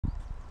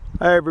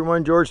Hi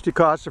everyone, George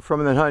DeCosta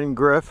from the Hunting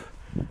Griff.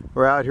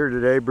 We're out here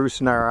today. Bruce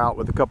and I are out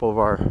with a couple of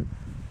our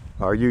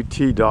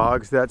UT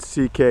dogs. That's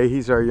CK,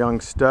 he's our young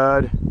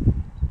stud.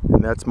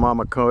 And that's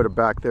Mama Cota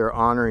back there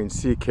honoring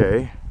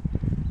CK.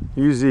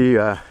 Usually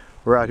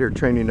we're out here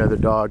training other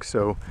dogs,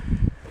 so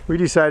we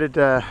decided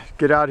to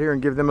get out here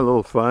and give them a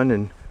little fun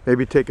and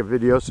maybe take a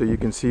video so you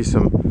can see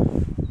some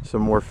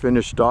more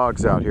finished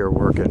dogs out here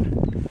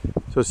working.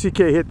 So CK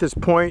hit this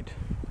point.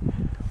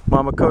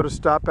 Mama Cota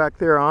stopped back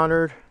there,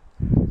 honored.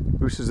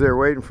 Bruce is there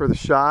waiting for the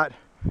shot.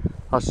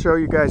 I'll show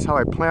you guys how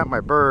I plant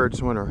my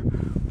birds when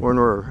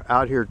we're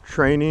out here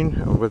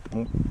training with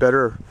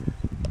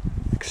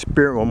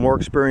more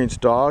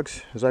experienced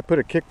dogs. As I put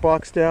a kick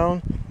box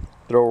down,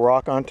 throw a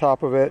rock on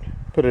top of it,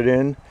 put it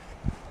in.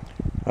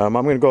 I'm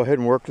going to go ahead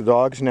and work the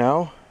dogs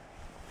now.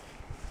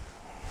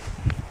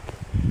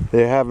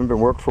 They haven't been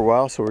worked for a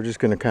while, so we're just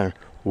going to kind of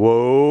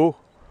whoa,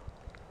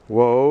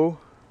 whoa.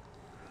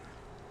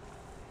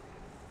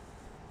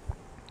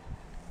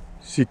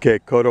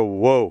 CK Cota,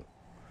 whoa.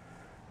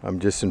 I'm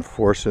just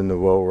enforcing the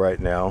whoa right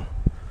now.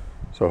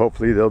 So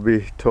hopefully they'll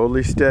be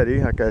totally steady.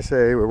 Like I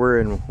say, we're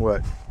in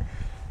what,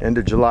 end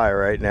of July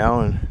right now,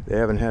 and they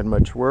haven't had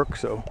much work,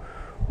 so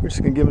we're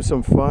just gonna give them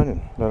some fun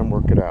and let them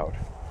work it out.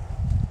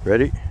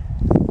 Ready?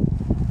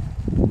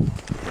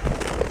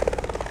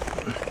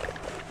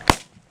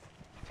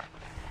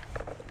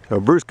 So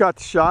Bruce got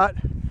the shot.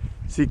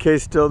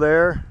 CK's still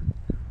there.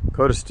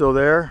 Cota's still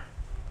there.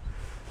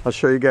 I'll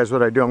show you guys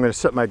what I do. I'm going to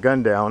set my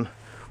gun down.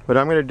 What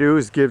I'm going to do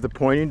is give the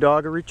pointing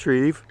dog a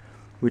retrieve,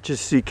 which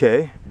is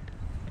CK.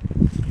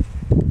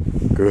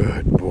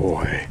 Good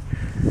boy.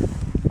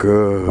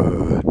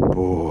 Good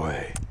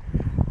boy.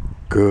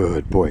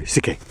 Good boy.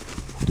 CK.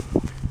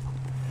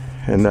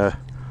 And the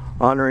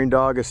honoring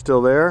dog is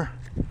still there.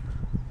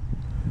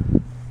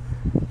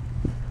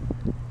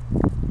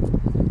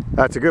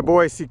 That's a good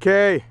boy,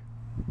 CK.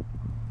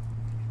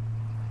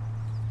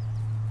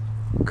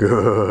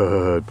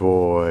 Good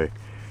boy.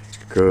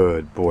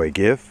 Good boy.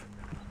 Give.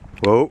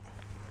 Whoa.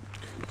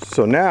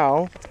 So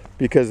now,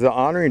 because the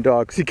honoring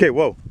dog, CK,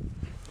 whoa.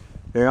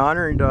 The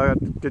honoring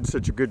dog did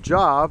such a good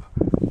job,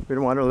 we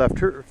don't want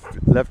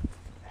to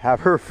have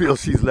her feel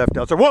she's left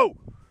out. So whoa!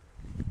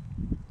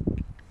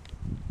 She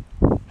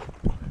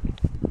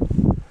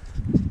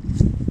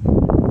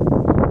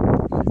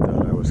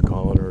thought I was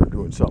calling her or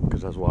doing something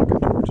because I was walking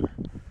towards her.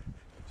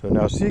 So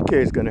now CK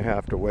is going to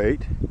have to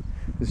wait.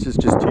 This is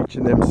just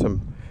teaching them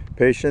some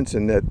patience,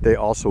 and that they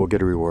also will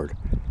get a reward.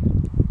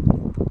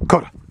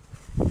 Cota.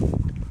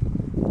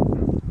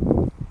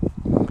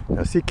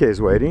 Now CK is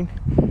waiting,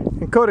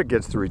 and Cota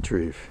gets the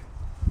retrieve.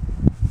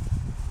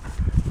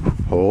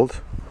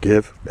 Hold,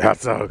 give.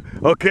 That's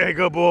okay.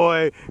 Good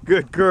boy,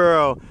 good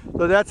girl.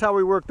 So that's how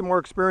we work the more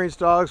experienced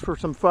dogs for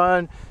some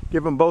fun.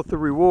 Give them both the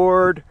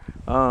reward.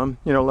 You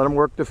know, let them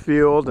work the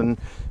field. And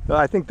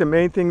I think the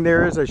main thing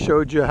there is I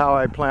showed you how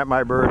I plant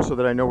my birds so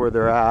that I know where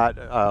they're at,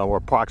 or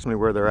approximately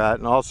where they're at,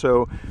 and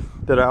also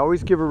that I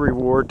always give a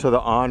reward to the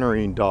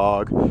honoring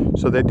dog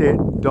so that they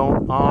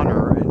don't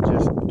honor and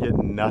just get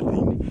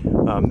nothing.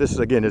 This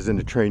again isn't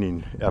a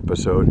training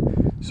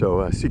episode,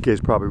 so CK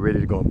is probably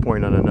ready to go and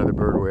point on another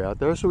bird way out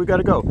there, so we got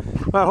to go.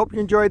 I hope you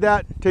enjoyed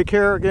that. Take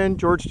care. Again,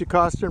 George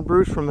DeCosta and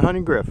Bruce from the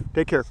Hunting Griff.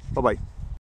 Take care. Bye-bye.